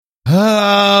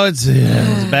Oh, it's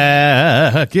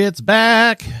back. It's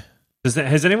back.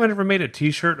 Has anyone ever made a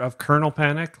T-shirt of Colonel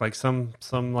Panic? Like some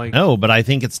like No, but I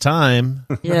think it's time.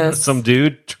 Yes. some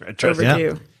dude.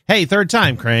 Overdue. Hey, third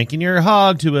time cranking your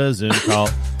hog to a Zoom call.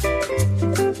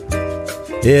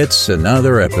 It's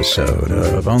another episode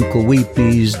of Uncle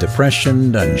Weepy's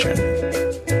Depression Dungeon.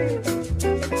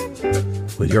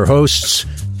 With your hosts,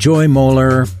 Joy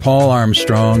Moeller, Paul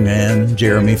Armstrong, and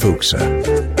Jeremy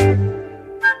Fuchsa.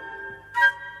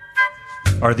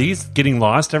 Are these getting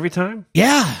lost every time?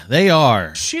 Yeah, they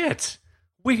are. Shit.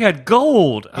 We had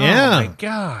gold. Yeah. Oh, my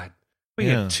God. We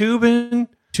had Tubin.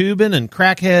 Tubin and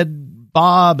Crackhead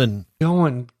Bob and...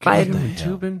 Going Biden.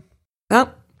 Tubin. Oh,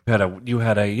 You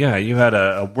had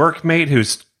a workmate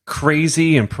who's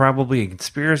crazy and probably a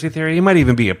conspiracy theory. He might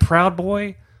even be a Proud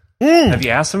Boy. Have you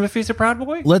asked him if he's a Proud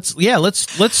Boy? Let's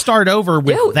start over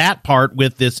with that part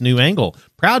with this new angle.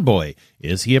 Proud Boy.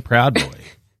 Is he a Proud Boy?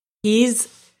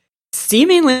 he's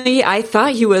seemingly, I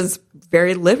thought he was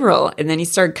very liberal. And then he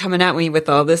started coming at me with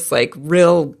all this like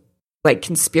real like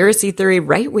conspiracy theory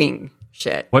right-wing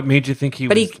shit. What made you think he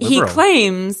But was he liberal?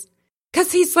 claims,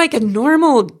 because he's like a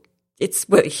normal,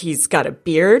 he's got a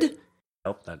beard.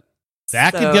 Nope, that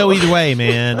That could go either way,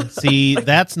 man. See,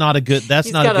 that's not a good. That's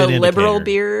He's not a got good a indicator. liberal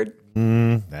beard.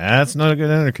 That's not a good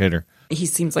indicator. He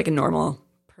seems like a normal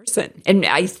person, and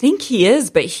I think he is.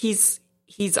 But he's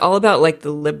all about like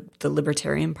the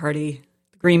Libertarian Party,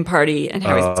 the Green Party, and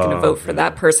how he's going to vote for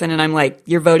that person. And I'm like,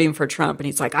 you're voting for Trump, and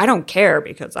he's like, I don't care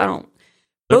because I don't.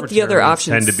 Both the other Libertarians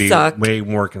options tend to be suck. way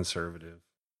more conservative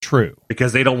True.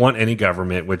 because they don't want any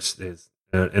government, which is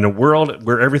in a world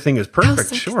where everything is perfect.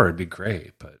 so Sure, it'd be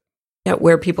great, but Yeah,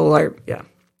 where people are. Yeah,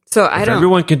 so I if don't.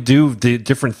 everyone could do the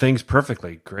different things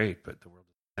perfectly, great. But the world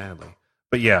is sadly.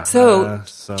 But yeah. So,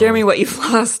 Jeremy, what you've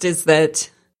lost is that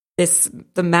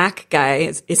the Mac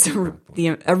guy is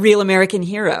a real American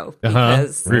hero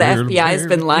because the FBI has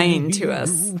been lying to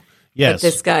us. Yes. But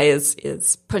this guy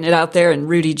is putting it out there, and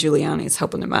Rudy Giuliani is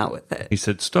helping him out with it. He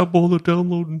said, "Stop all the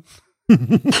downloading." I'm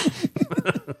going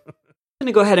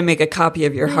to go ahead and make a copy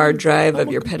of your hard drive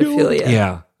of your pedophilia.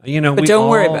 Yeah, But don't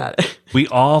worry about it. We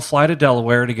all fly to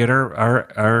Delaware to get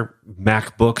our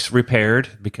MacBooks repaired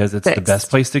because it's the Fixed. best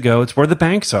place to go. It's where the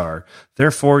banks are.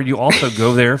 Therefore, you also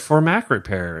go there for Mac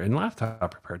repair and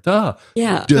laptop repair. Duh.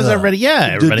 Yeah. Because everybody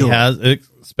has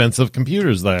expensive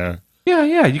computers there.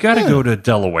 Yeah. You got to go to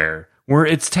Delaware where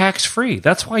it's tax free.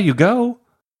 That's why you go.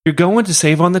 You're going to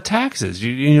save on the taxes.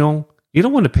 You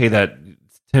don't want to pay that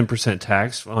 10%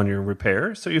 tax on your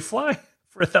repair, so you fly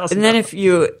for $1,000. And then if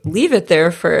you leave it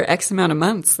there for X amount of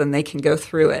months, then they can go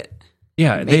through it.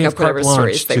 Yeah, they make have up whatever carte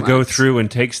stories blanche they to go want. through and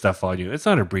take stuff on you. It's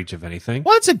not a breach of anything.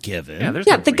 Well, it's a given. Yeah, there's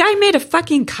Yeah, no the breach. guy made a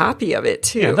fucking copy of it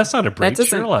too. Yeah, that's not a breach. That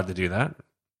You're allowed to do that.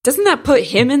 Doesn't that put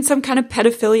him in some kind of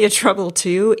pedophilia trouble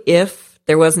too? If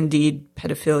there was indeed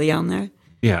pedophilia on there.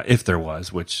 Yeah, if there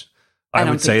was, which I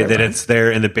don't would think say there that was. it's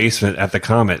there in the basement at the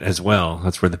Comet as well.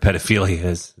 That's where the pedophilia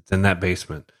is. It's in that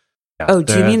basement. Yeah, Oh,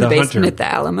 do you mean the basement hunter- at the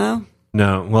Alamo?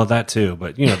 No, well, that too.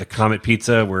 But, the Comet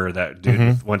Pizza where that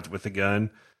dude went with the gun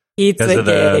Pizza of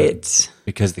Gate.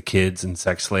 because the kids and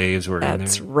sex slaves were in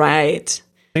That's there. right.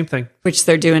 Same thing. Which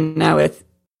they're doing now with,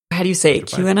 how do you say it,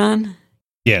 QAnon?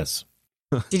 Yes.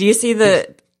 Did you see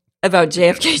about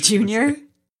JFK Jr.?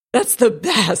 That's the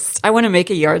best. I want to make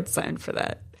a yard sign for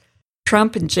that.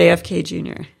 Trump and JFK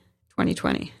Jr.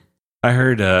 2020. I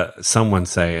heard someone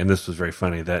say, and this was very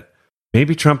funny, that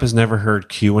maybe Trump has never heard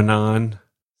QAnon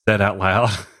said out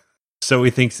loud, so he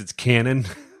thinks it's canon.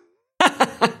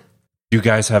 You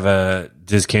guys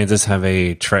does Kansas have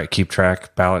a keep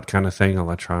track ballot kind of thing,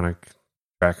 electronic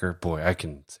tracker? Boy, I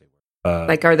can say.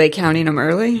 Like, are they counting them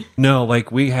early? No,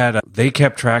 like we had, they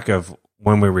kept track of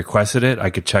when we requested it. I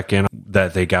could check in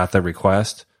that they got the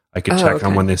request. I could check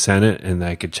on when they sent it, and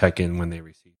I could check in when they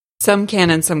received it. Some can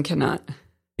and some cannot.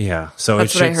 Yeah, so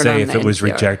That's it what I should heard say on if the it was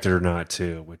NPR. rejected or not,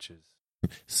 too, which is.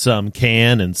 Some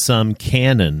can and some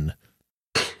canon.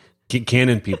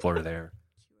 Canon people are there.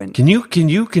 Can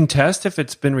you contest if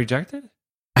it's been rejected?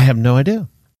 I have no idea.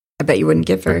 I bet you wouldn't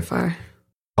get very far.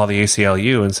 Call the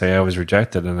ACLU and say I was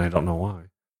rejected and I don't know why.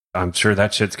 I'm sure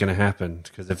that shit's going to happen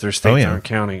because if there's states that aren't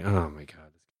counting, oh my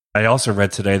God. I also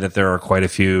read today that there are quite a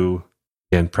few,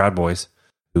 again, Proud Boys,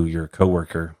 who your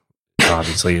coworker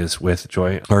obviously is with,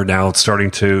 Joy, are now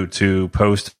starting to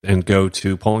post and go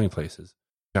to polling places.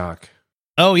 Shock.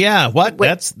 Oh yeah, what? Wait.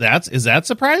 Is that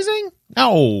surprising?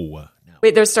 No.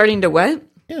 Wait, they're starting to what?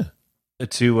 Yeah.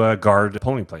 To guard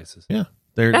polling places. Yeah.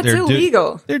 That's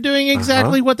illegal. They're doing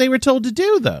exactly what they were told to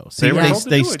do, though. So They were told to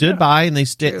they do it, stood yeah. by and they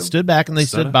stood back and they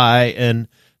stood by, and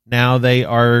now they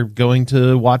are going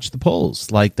to watch the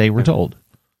polls like they were told.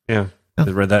 Yeah, I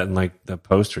read that in like the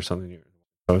Post or something.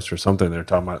 They're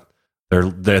talking about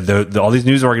they're all these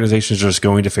news organizations are just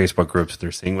going to Facebook groups.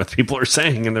 They're seeing what people are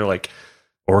saying, and they're like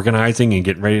organizing and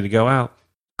getting ready to go out.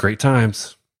 Great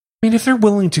times. I mean, if they're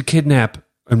willing to kidnap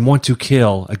and want to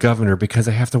kill a governor because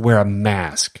they have to wear a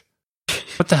mask,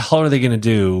 what the hell are they going to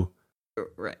do?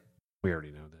 Right. We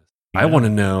already know this. Yeah. I want to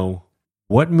know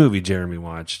what movie Jeremy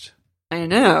watched. I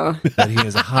know that he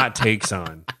has hot takes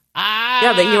on.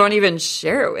 Yeah, that you won't even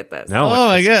share it with us. No, oh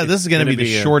my God, this is going to be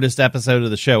the shortest episode of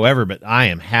the show ever, but I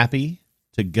am happy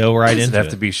to go right into it. It have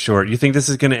to be short. You think this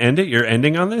is going to end it? You're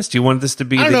ending on this? Do you want this to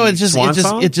be? I don't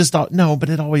know. No, but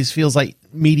it always feels like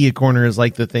Media Corner is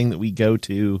like the thing that we go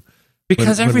to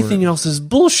because everything else is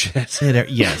bullshit.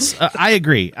 Yes, I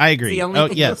agree. Oh,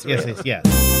 yes.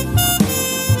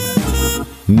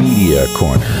 Media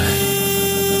Corner.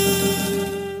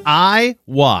 I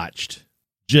watched.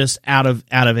 Just out of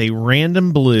a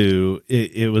random blue,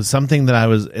 it was something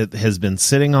that it has been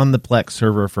sitting on the Plex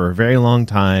server for a very long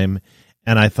time,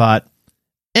 and I thought,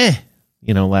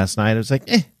 last night I was like,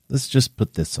 let's just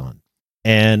put this on,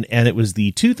 and it was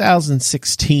the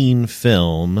 2016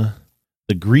 film,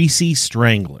 The Greasy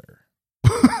Strangler.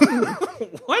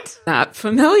 What? Not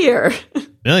familiar.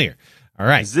 Familiar. All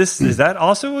right. Is that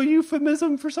also a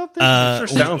euphemism for something? It sure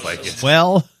sounds like it.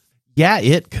 Well.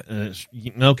 Yeah,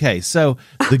 okay. So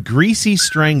The Greasy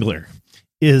Strangler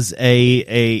is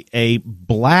a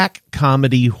black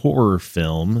comedy horror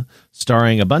film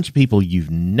starring a bunch of people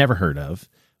you've never heard of,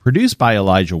 produced by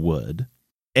Elijah Wood.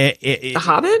 The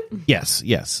Hobbit? Yes.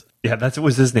 Yeah, that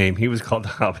was his name. He was called the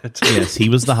Hobbit. Yes, he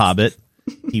was the Hobbit.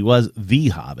 He was the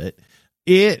Hobbit.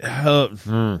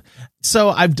 So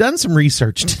I've done some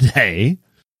research today.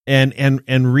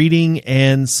 And reading,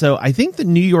 and so I think the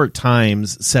New York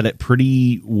Times said it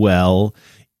pretty well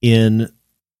in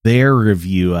their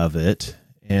review of it.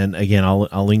 And again,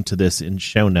 I'll link to this in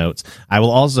show notes. I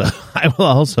will also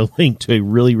link to a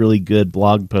really, really good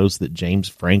blog post that James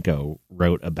Franco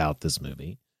wrote about this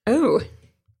movie. Oh,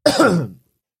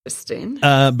 interesting.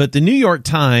 But the New York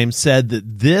Times said that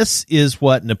this is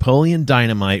what Napoleon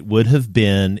Dynamite would have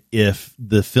been if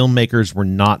the filmmakers were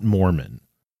not Mormon.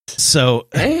 So,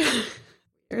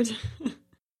 weird.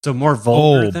 So more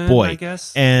vulgar than, I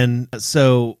guess. And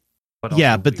so,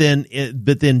 yeah, but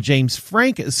then James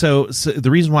Franco. So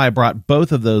the reason why I brought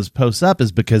both of those posts up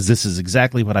is because this is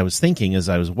exactly what I was thinking as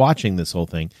I was watching this whole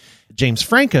thing. James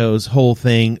Franco's whole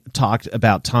thing talked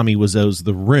about Tommy Wiseau's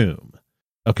The Room.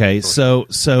 Okay, so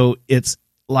it's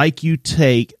like you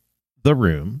take The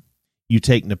Room, you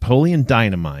take Napoleon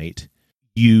Dynamite.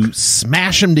 You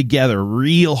smash them together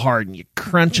real hard and you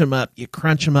crunch them up, you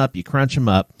crunch them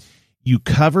up. You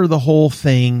cover the whole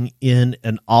thing in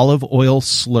an olive oil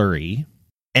slurry,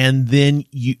 and then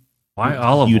you'd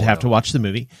have to watch the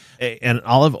movie. An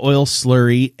olive oil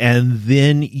slurry, and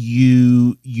then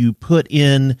you put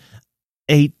in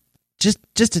a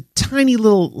just a tiny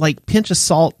little like pinch of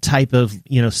salt type of,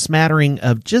 smattering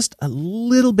of just a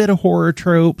little bit of horror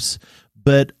tropes,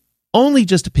 but only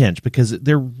just a pinch, because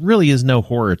there really is no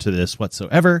horror to this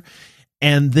whatsoever.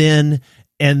 And then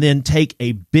take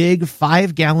a big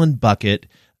 5-gallon bucket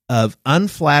of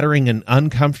unflattering and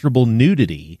uncomfortable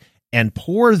nudity and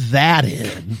pour that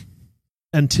in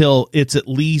until it's at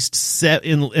least set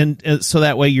in, and so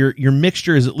that way your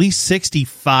mixture is at least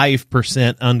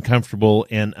 65% uncomfortable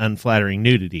and unflattering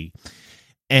nudity.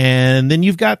 And then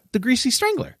you've got The Greasy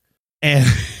Strangler. And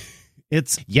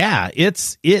it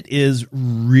is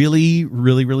really,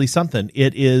 really, really something.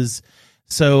 It is.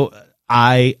 So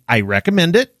I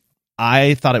recommend it.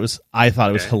 I thought it was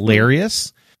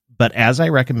hilarious, but as I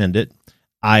recommend it,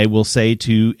 I will say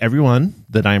to everyone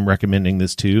that I'm recommending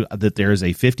this to that there is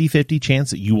a 50-50 chance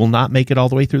that you will not make it all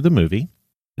the way through the movie.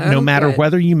 No matter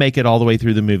whether you make it all the way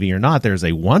through the movie or not, there's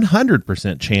a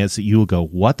 100% chance that you will go,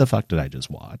 "What the fuck did I just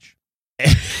watch?"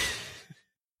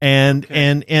 And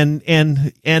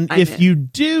if you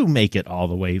do make it all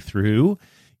the way through,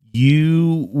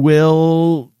 you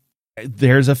will.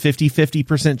 There's a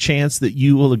 50% chance that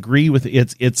you will agree with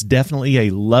it. It's definitely a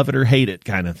love it or hate it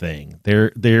kind of thing.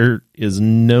 There is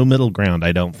no middle ground,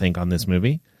 I don't think, on this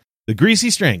movie. The Greasy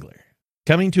Strangler,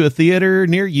 coming to a theater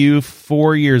near you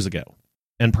 4 years ago,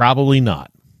 and probably not.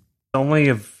 Only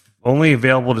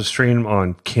available to stream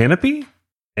on Canopy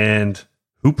and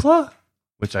Hoopla,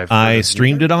 which I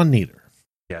streamed it on neither.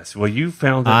 Yes, well, you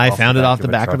found it. I found it off the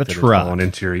back of a truck going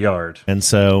into your yard, and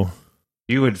so.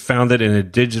 You had found it in a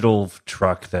digital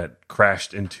truck that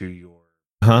crashed into your...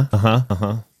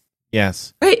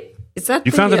 Yes. Wait, is that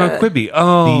you found it on Quibi?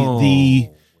 Oh.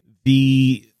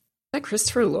 The is that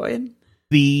Christopher Lloyd?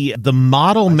 The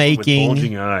model making... With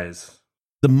bulging eyes.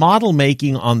 the model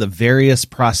making on the various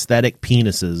prosthetic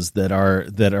penises that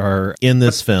are in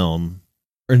this film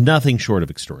are nothing short of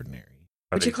extraordinary.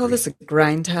 Would you call this a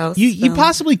grindhouse? You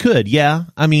possibly could, yeah.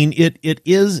 I mean, it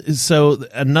is. So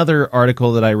another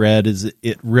article that I read is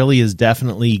it really is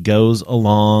definitely goes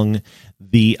along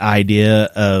the idea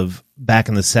of back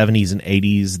in the 70s and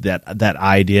 80s, that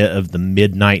idea of the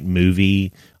midnight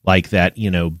movie, like that,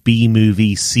 B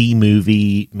movie, C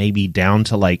movie, maybe down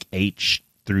to like H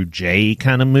through J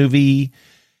kind of movie.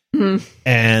 Mm-hmm.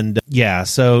 And yeah,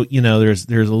 so, there's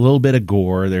a little bit of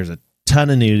gore. There's a ton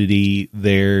of nudity.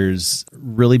 There's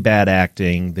really bad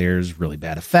acting. There's really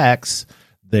bad effects.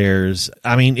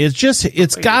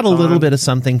 It's got a little bit of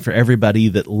something for everybody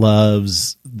that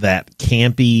loves that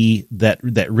campy, that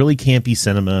really campy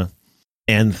cinema,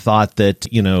 and thought that,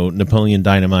 Napoleon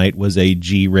Dynamite was a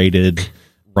G-rated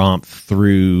romp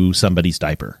through somebody's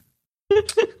diaper.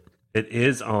 It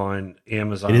is on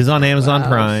Amazon. It is on Amazon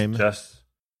Prime. Just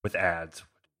with ads.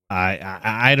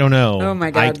 I don't know. Oh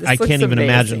my God! I can't even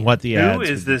imagine what the ads. Who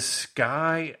is this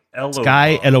Sky Elobar?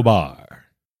 Sky Elobar.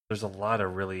 There's a lot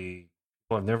of really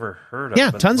people I've never heard of.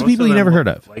 Yeah, tons of people you never heard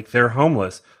of. Like they're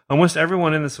homeless. Almost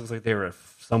everyone in this looks like they were at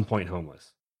some point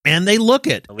homeless. And they look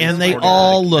it. And they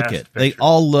all look it. They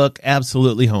all look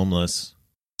absolutely homeless.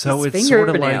 So it's sort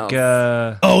of like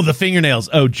the fingernails.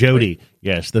 Oh, Jody.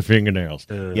 Yes, the fingernails.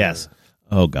 Yes.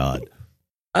 Oh God.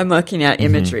 I'm looking at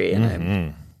imagery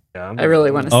and I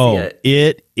really want to see it.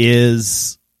 It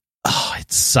is. Oh,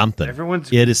 it's something.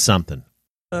 It is something.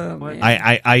 Oh, man.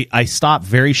 I stopped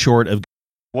very short of.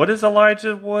 What is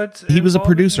Elijah Woods? He was a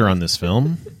producer on this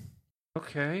film.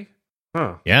 Okay.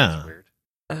 Huh. Yeah. That's weird.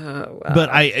 Oh, wow.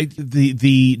 But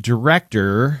the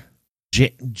director,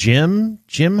 Jim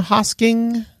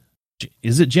Hosking.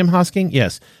 Is it Jim Hosking?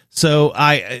 Yes. So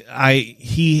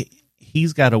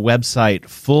he's got a website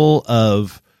full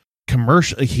of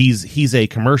commercial. He's a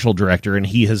commercial director, and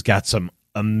he has got some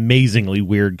amazingly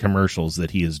weird commercials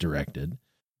that he has directed.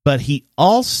 But he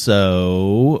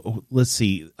also, let's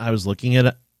see, I was looking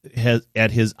at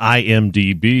his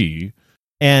IMDb,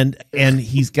 and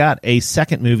he's got a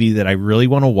second movie that I really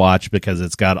want to watch because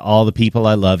it's got all the people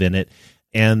I love in it.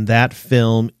 And that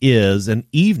film is An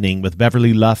Evening with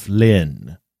Beverly Luff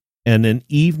Linn. And An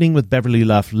Evening with Beverly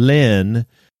Luff Linn,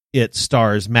 it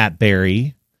stars Matt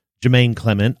Berry, Jermaine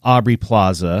Clement, Aubrey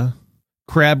Plaza,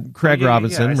 Craig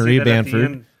Robinson, Maria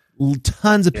Bamford,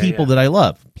 tons of people that I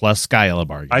love, plus Sky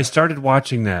Elobar. I started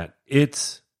watching that.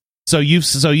 So you've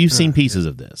seen pieces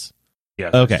of this.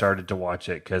 Yes, okay. I started to watch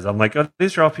it because I'm like, oh,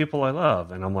 these are all people I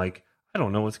love. And I'm like, I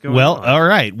don't know what's going on. Well, all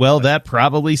right. Well, that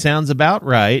probably sounds about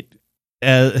right.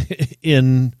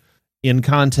 In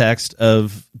context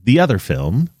of the other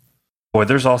film. Boy,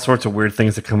 there's all sorts of weird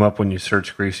things that come up when you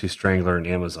search Greasy Strangler in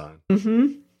Amazon.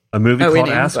 Mm-hmm. A movie called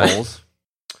Assholes.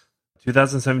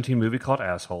 2017 movie called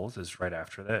Assholes is right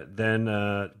after that. Then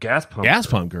Gas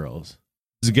Pump Girls.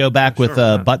 Does it go back with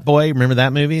Butt Boy? Remember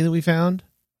that movie that we found?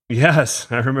 Yes,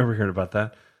 I remember hearing about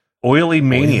that. Oily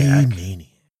Maniac.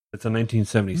 It's a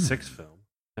 1976 film.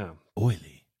 Yeah.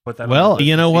 Oily. Well,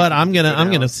 you know what? I'm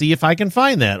gonna see if I can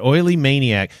find that Oily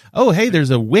Maniac. Oh, hey,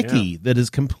 there's a wiki that is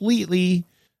completely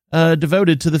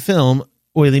devoted to the film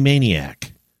Oily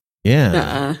Maniac.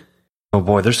 Yeah. Oh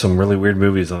boy, there's some really weird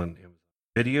movies on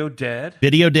Video Dead.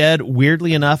 Video Dead.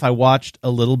 Weirdly enough, I watched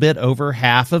a little bit over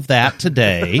half of that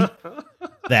today.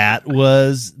 That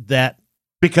was that.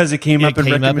 Because it came up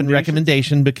in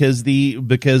recommendation because the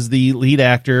lead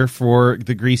actor for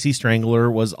The Greasy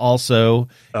Strangler was also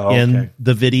in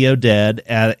the Video Dead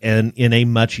and in a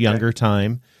much younger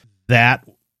time.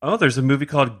 There's a movie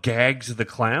called Gags the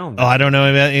Clown. I don't know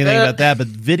anything about that, but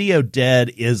Video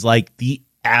Dead is like the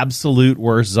absolute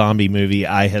worst zombie movie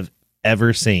I have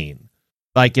ever seen.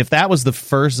 Like if that was the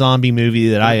first zombie movie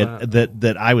that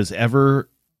I was ever.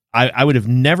 I would have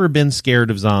never been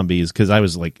scared of zombies because I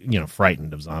was like,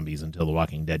 frightened of zombies until The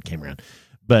Walking Dead came around.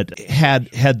 But had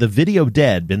the Video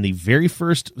Dead been the very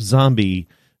first zombie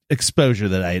exposure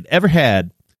that I had ever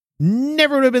had,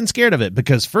 never would have been scared of it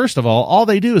because first of all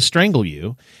they do is strangle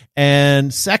you.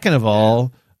 And second of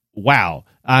all, wow.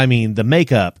 I mean, the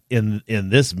makeup in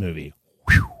this movie,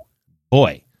 whew,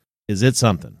 boy, is it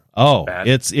something. Oh, bad.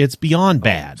 It's beyond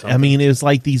bad. I mean, it's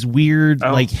like these weird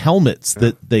like helmets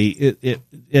that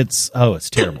it's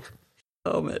terrible.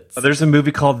 Helmets. There's a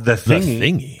movie called The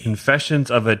Thingy. Confessions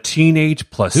of a Teenage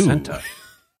Placenta.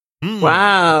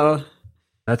 Wow.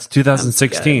 That's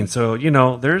 2016. So,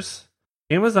 there's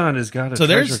Amazon has got a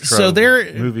treasure trove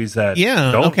of movies that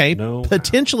don't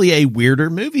potentially a weirder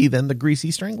movie than The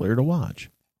Greasy Strangler to watch.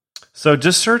 So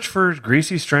just search for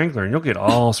Greasy Strangler and you'll get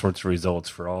all sorts of results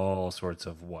for all sorts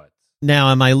of what.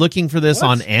 Now, am I looking for this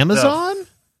on Amazon?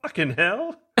 Fucking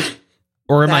hell!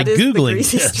 Or am I Googling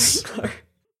this?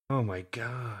 Oh my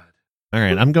god! All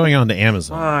right, I'm going on to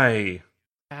Amazon. Why?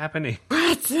 Happening?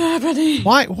 What's happening?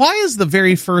 Why is the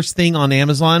very first thing on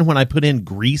Amazon when I put in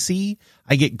greasy,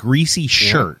 I get greasy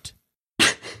shirt? You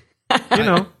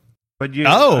know, but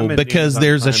because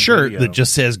there's a shirt that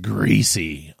just says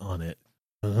greasy on it.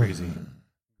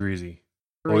 Greasy.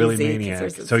 Oily Maniac.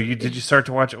 So did you start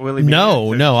to watch Oily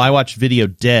Maniac? No, I watched Video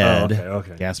Dead. Oh,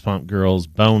 okay. Gas Pump Girls,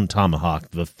 Bone Tomahawk,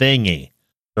 The Thingy.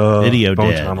 Video Bone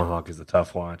Dead. Bone Tomahawk is a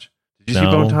tough watch. Did you see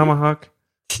Bone Tomahawk?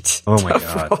 Oh my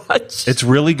god. Watch. It's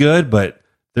really good, but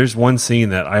there's one scene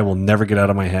that I will never get out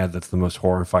of my head that's the most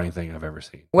horrifying thing I've ever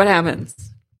seen. What happens?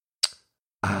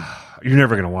 You're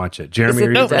never going to watch it. Jeremy,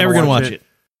 you're never going to watch it.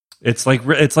 It's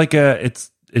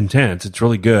intense. It's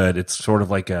really good. It's sort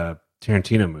of like a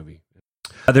Tarantino movie.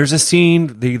 There's a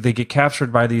scene, they get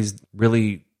captured by these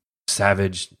really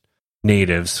savage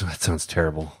natives. That sounds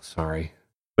terrible. Sorry.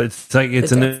 But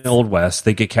it's in the Old West.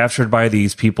 They get captured by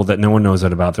these people that no one knows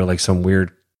about. They're like some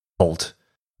weird cult.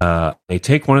 They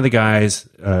take one of the guys,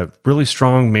 really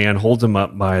strong man, holds him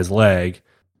up by his leg,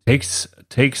 takes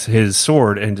his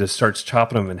sword and just starts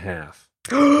chopping him in half.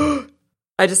 I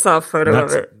just saw a photo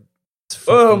of it.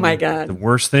 Oh my god. The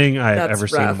worst thing I've ever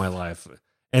seen in my life.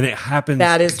 And it happens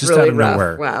just really out of rough.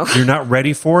 nowhere. Wow. You're not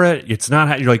ready for it. It's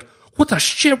not, you're like, what the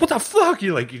shit? What the fuck?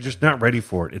 You're just not ready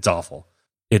for it. It's awful.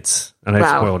 I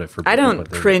spoiled it for people. I don't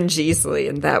cringe easily,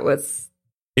 and that was.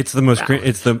 It's the most.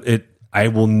 I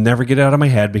will never get it out of my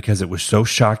head because it was so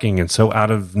shocking and so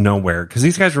out of nowhere. Because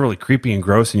these guys are really creepy and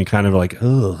gross, and you kind of like,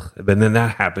 ugh. But then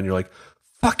that happened. You're like,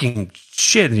 fucking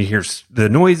shit, and you hear the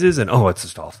noises, and it's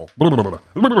just awful.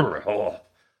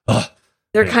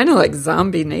 They're kind of like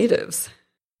zombie natives.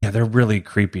 Yeah, they're really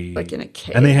creepy. Like in a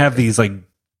cave. And they have these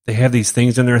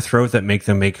things in their throat that make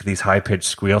them make these high pitched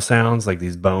squeal sounds, like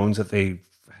these bones that they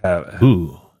have.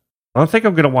 Ooh. I don't think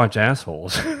I'm going to watch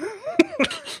Assholes.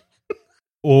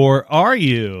 Or are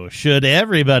you? Should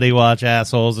everybody watch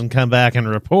Assholes and come back and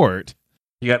report?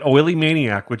 You got Oily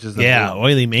Maniac, which is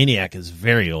Oily Maniac is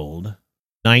very old.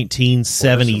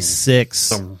 1976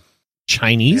 some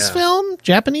Chinese film?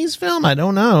 Japanese film? I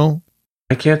don't know.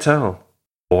 I can't tell.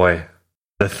 Boy.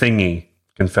 The Thingy,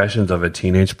 Confessions of a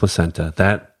Teenage Placenta.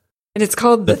 And it's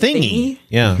called The Thingy?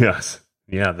 Yeah. Yes.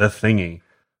 Yeah, The Thingy.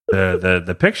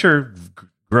 The picture,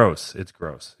 gross. It's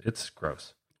gross. It's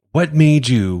gross. What made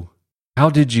you, how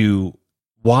did you,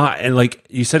 why, and like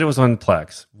you said it was on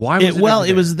Plex. Why was it? Well,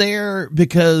 it was there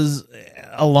because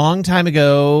a long time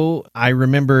ago, I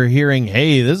remember hearing,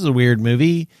 hey, this is a weird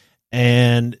movie.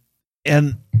 And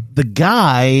the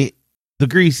guy, the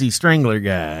greasy strangler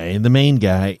guy, the main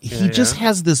guy, he just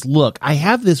has this look. I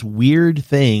have this weird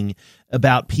thing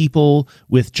about people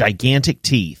with gigantic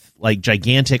teeth, like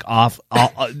gigantic obvious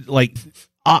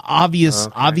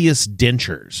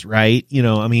dentures, right? You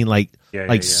know, I mean,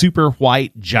 super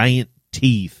white giant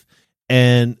teeth,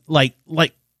 and like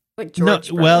George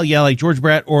Brett. Like George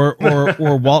Brett or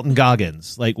Walton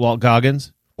Goggins, like Walt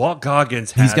Goggins. Walt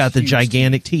Goggins, he's got the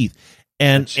gigantic teeth.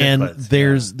 And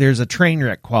there's a train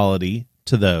wreck quality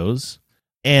to those.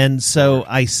 And so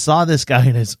I saw this guy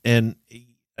and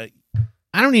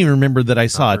I don't even remember that I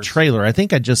saw a trailer. I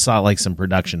think I just saw like some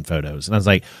production photos, and I was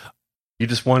like, you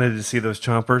just wanted to see those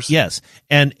chompers? Yes.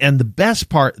 And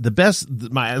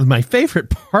my favorite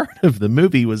part of the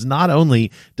movie was not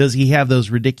only does he have those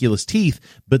ridiculous teeth,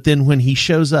 but then when he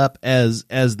shows up as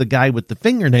the guy with the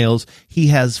fingernails, he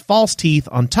has false teeth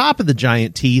on top of the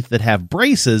giant teeth that have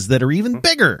braces that are even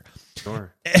bigger.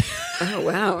 Sure. Oh,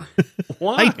 wow.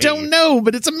 Why? I don't know,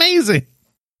 but it's amazing.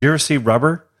 You ever see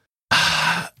Rubber?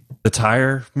 The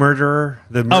tire murderer?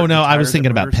 I was thinking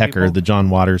about Pecker, the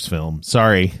John Waters film.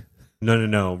 Sorry.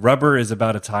 No. Rubber is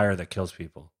about a tire that kills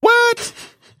people. What?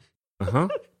 Uh-huh.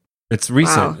 It's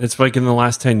recent. Wow. It's like in the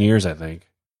last 10 years, I think.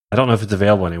 I don't know if it's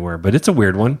available anywhere, but it's a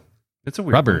weird one. It's a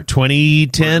weird Rubber, one.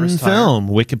 2010 film,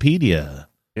 Wikipedia.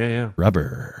 Yeah.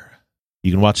 Rubber.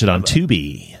 You can watch it on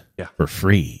Tubi for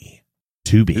free.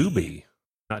 Tubi.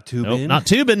 Not Tubin? Nope, not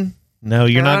Tubin. No,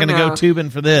 you're not going to go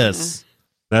Tubin for this.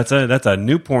 That's a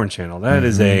new porn channel. That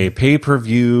is a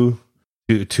pay-per-view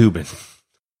Tubin.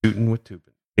 Tootin' with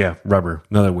Tubin. Yeah, Rubber.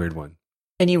 Another weird one.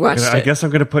 And you watched it. I guess I'm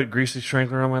going to put Greasy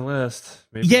Strangler on my list.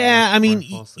 Maybe I mean,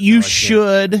 you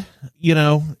should,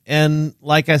 and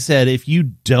like I said, if you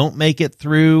don't make it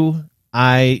through,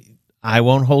 I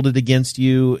won't hold it against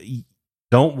you.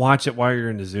 Don't watch it while you're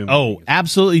in the Zoom meeting.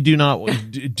 Absolutely do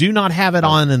not have it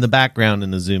on in the background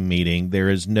in the Zoom meeting.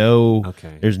 There's no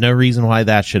reason why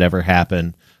that should ever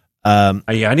happen.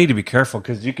 I need to be careful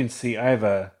because you can see I have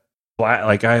a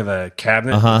like I have a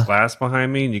cabinet with glass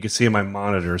behind me, and you can see my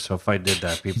monitor. So if I did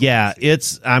that, people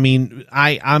I mean,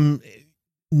 I'm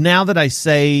now that I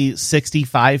say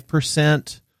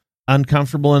 65%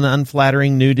 uncomfortable and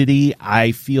unflattering nudity,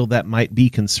 I feel that might be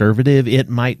conservative. It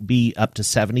might be up to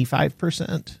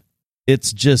 75%.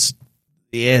 It's just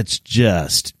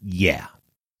yeah.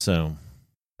 So,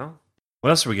 what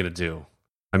else are we gonna do?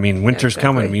 I mean, winter's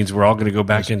coming. It means we're all gonna go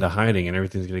back into hiding, and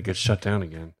everything's gonna get shut down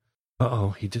again.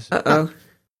 He just. No,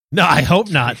 I hope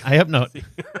not. I hope not.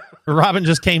 Robin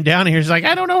just came down here. She's like,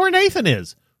 I don't know where Nathan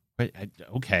is.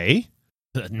 Okay.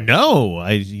 No,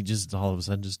 he just all of a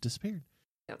sudden just disappeared.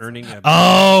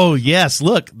 Oh yes,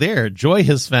 look there. Joy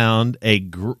has found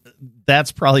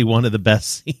that's probably one of the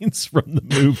best scenes from the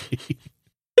movie.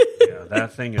 Yeah,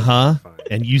 that thing is fine.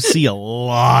 And you see a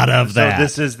lot of that. So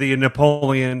this is the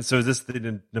Napoleon. So is this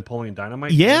the Napoleon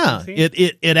Dynamite? Yeah,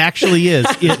 it actually is.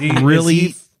 It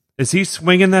really is he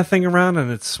swinging that thing around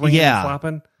and it's swinging and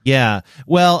flopping? Yeah.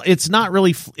 Well, it's not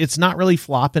really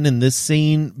flopping in this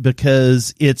scene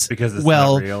because it's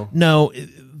not real. No,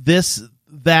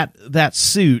 that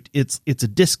suit, it's a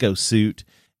disco suit,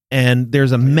 and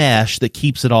there's a mesh that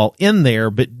keeps it all in there,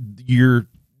 but you're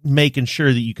making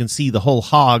sure that you can see the whole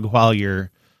hog while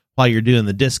you're doing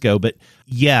the disco. But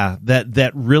yeah,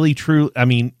 that really true. I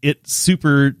mean, it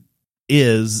super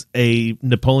is a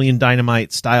Napoleon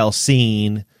Dynamite style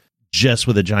scene just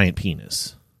with a giant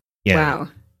penis. Yeah. Wow.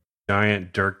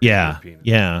 Giant dirt. Yeah. Penis.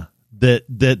 Yeah.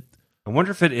 That I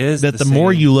wonder if it is that the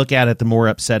more you look at it, the more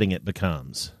upsetting it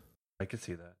becomes. I could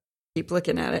see that. Keep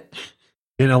looking at it.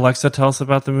 Did Alexa tell us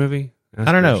about the movie?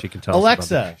 I don't know. She can tell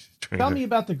Alexa, us about tell me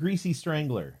about the Greasy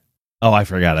Strangler. Oh, I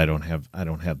forgot. I don't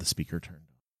have the speaker turned.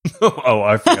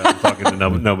 I forgot. I'm talking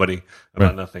to nobody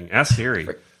about nothing. Ask Siri.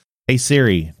 Hey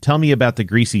Siri, tell me about the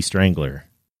Greasy Strangler.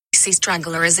 Greasy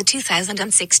Strangler is a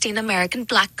 2016 American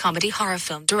black comedy horror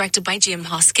film directed by Jim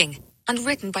Hosking and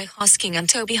written by Hosking and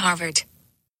Toby Harvard.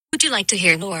 Would you like to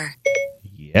hear more?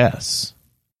 Yes.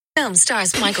 Film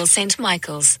stars Michael St.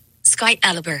 Michaels, Sky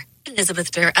Eliber,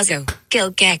 Elizabeth Durazo,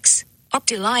 Gil Gex,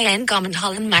 Abdullah N. and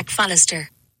Holland McFallister.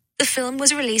 The film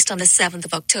was released on the 7th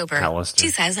of October,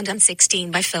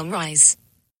 2016 by Film Rise.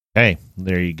 Hey,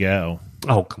 there you go.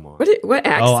 Oh, come on. What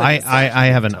accent? Oh, I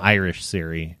have an Irish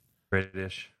Siri.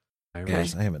 British.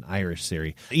 Irish. I have an Irish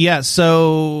Siri. Yeah,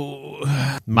 so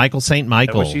Michael St.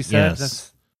 Michael. What she said? Yes.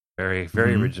 That's very,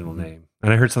 very original name.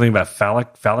 And I heard something about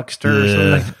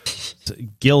phallic-stir or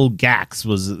something. Gil Gax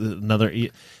was another.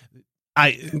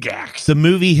 Gax. The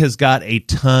movie has got a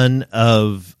ton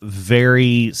of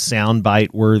very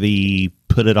soundbite worthy,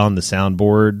 put it on the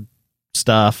soundboard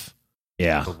stuff.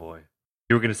 Yeah. Oh boy.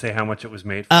 You were going to say how much it was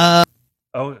made for? Yeah.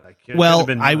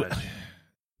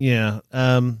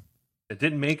 It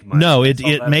didn't make much. No, it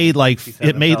made like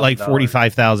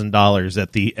 $45,000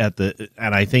 at the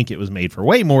and I think it was made for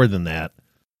way more than that.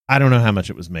 I don't know how much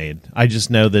it was made. I just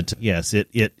know that yes,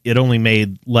 it only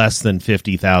made less than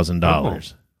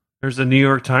 $50,000. There's a New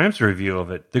York Times review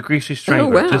of it. The Greasy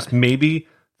Strangler, just maybe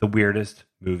the weirdest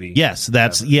movie. Yes,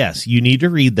 yes. You need to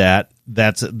read that.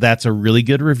 That's a really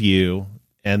good review,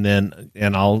 and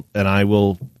I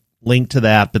will link to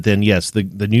that. But then yes, the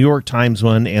New York Times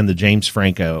one and the James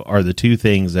Franco are the two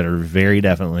things that are very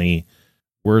definitely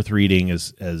worth reading.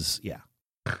 As Sky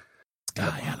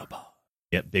Hannibal.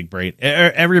 Yep, big brain.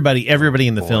 Everybody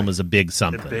in the film is a big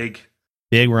something.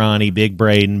 Big Ronnie, big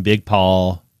Braden, big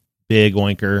Paul, big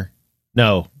Oinker.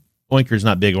 No, Oinker's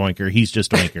not big Oinker. He's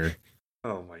just Oinker.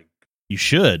 Oh my! You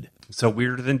should. So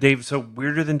weirder than David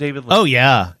Lynch. Oh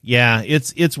yeah.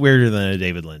 It's weirder than a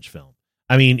David Lynch film.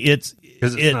 I mean, it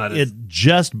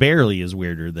just barely is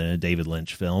weirder than a David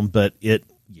Lynch film, but The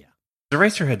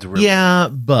Eraserhead's weird. Yeah,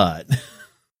 but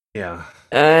yeah.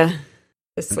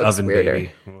 This looks weirder.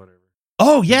 Baby.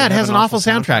 Oh yeah, it has an awful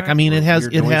soundtrack. I mean, it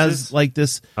has like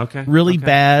this really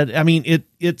bad. I mean,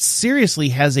 it seriously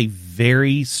has a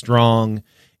very strong.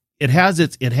 It has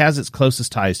its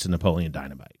closest ties to Napoleon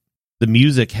Dynamite. The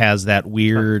music has that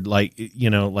weird, like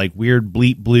weird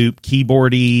bleep bloop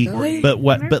keyboardy, but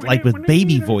with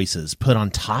baby voices put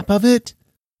on top of it.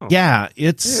 Oh. Yeah,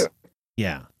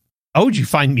 yeah. Oh, did you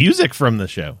find music from the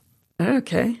show?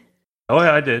 Okay. Oh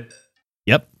yeah, I did.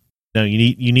 Yep. No,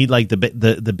 you need like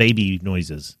the baby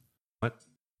noises. What?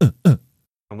 I'm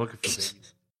looking for babies.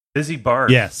 Busy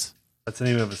Bard. Yes, that's the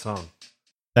name of a song.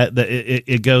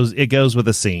 It goes with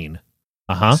a scene.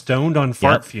 Stoned on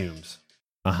fart fumes.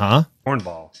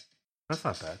 Cornball. That's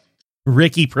not bad.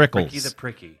 Ricky Prickles. Ricky the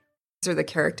Pricky. These are the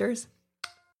characters.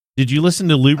 Did you listen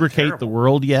to Lubricate the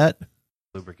World yet?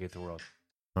 Lubricate the World.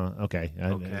 Okay.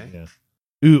 Okay. Yeah.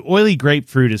 Ooh, oily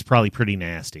grapefruit is probably pretty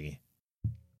nasty.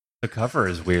 The cover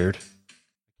is weird.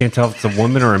 Can't tell if it's a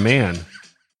woman or a man.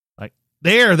 Like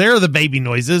there are the baby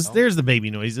noises. Oh. There's the baby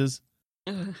noises.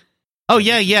 Oh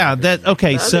yeah. That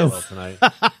okay.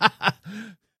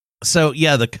 So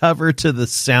yeah, the cover to the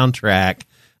soundtrack.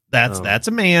 That's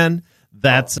a man.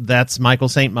 That's Michael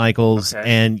St. Michael's,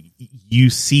 and you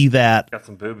see that got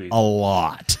some boobies a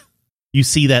lot. You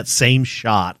see that same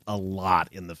shot a lot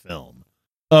in the film.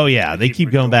 Oh yeah, they keep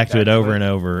going back to it over and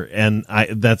over, and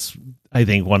that's I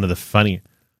think one of the funny.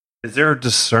 Is there a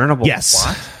discernible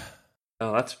plot?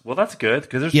 Oh, that's good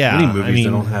because there's many movies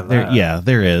that don't have that.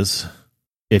 There is,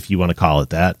 if you want to call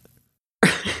it that.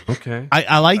 Okay.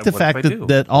 I like the fact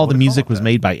that all the music was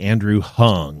made by Andrew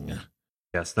Hung.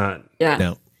 Yeah, it's not. Yeah.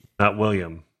 No, not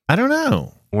William. I don't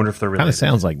know. I wonder if they're related. Kind of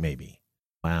sounds like maybe.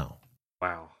 Wow.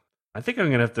 I think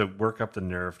I'm gonna have to work up the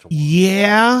nerve to watch.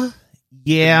 Yeah.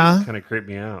 Kind of creep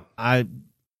me out.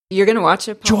 You're gonna watch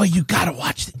it, Paul? Joy, you gotta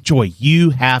watch it. Joy, you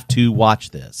have to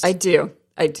watch this. I do.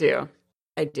 I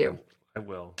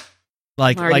will.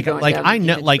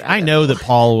 I know that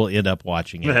Paul will end up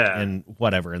watching it and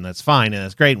whatever, and that's fine and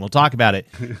that's great, and we'll talk about it.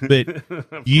 But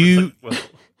you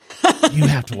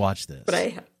have to watch this. But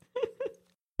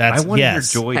I want to hear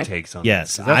Joy takes on this.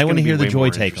 Yes, I want to hear the Joy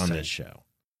take on this show.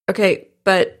 Okay,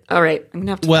 but all right, I'm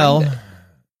gonna have to. Well,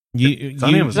 it's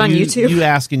on YouTube. You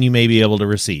ask, and you may be able to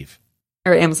receive.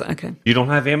 Or Amazon. Okay. You don't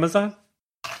have Amazon?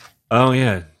 Oh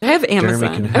yeah, I have Amazon.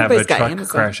 Jeremy can have Everybody's a truck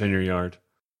Amazon. crash in your yard.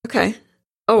 Okay,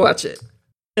 I'll watch it,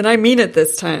 and I mean it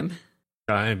this time.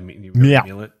 I mean, you really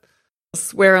mean it. I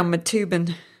swear on my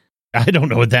tubing. I don't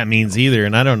know what that means either,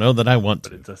 and I don't know that I want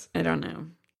to. I don't know.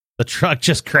 The truck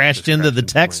just crashed into the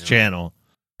text channel.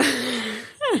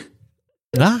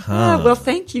 Well,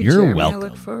 thank you, You're Jeremy. welcome. I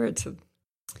look forward to.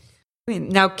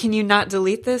 Now, can you not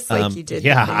delete this like you did?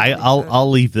 Yeah,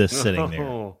 I'll leave this sitting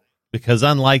there because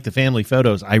unlike the family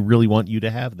photos, I really want you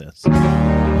to have this.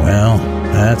 Well,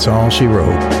 that's all she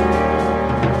wrote.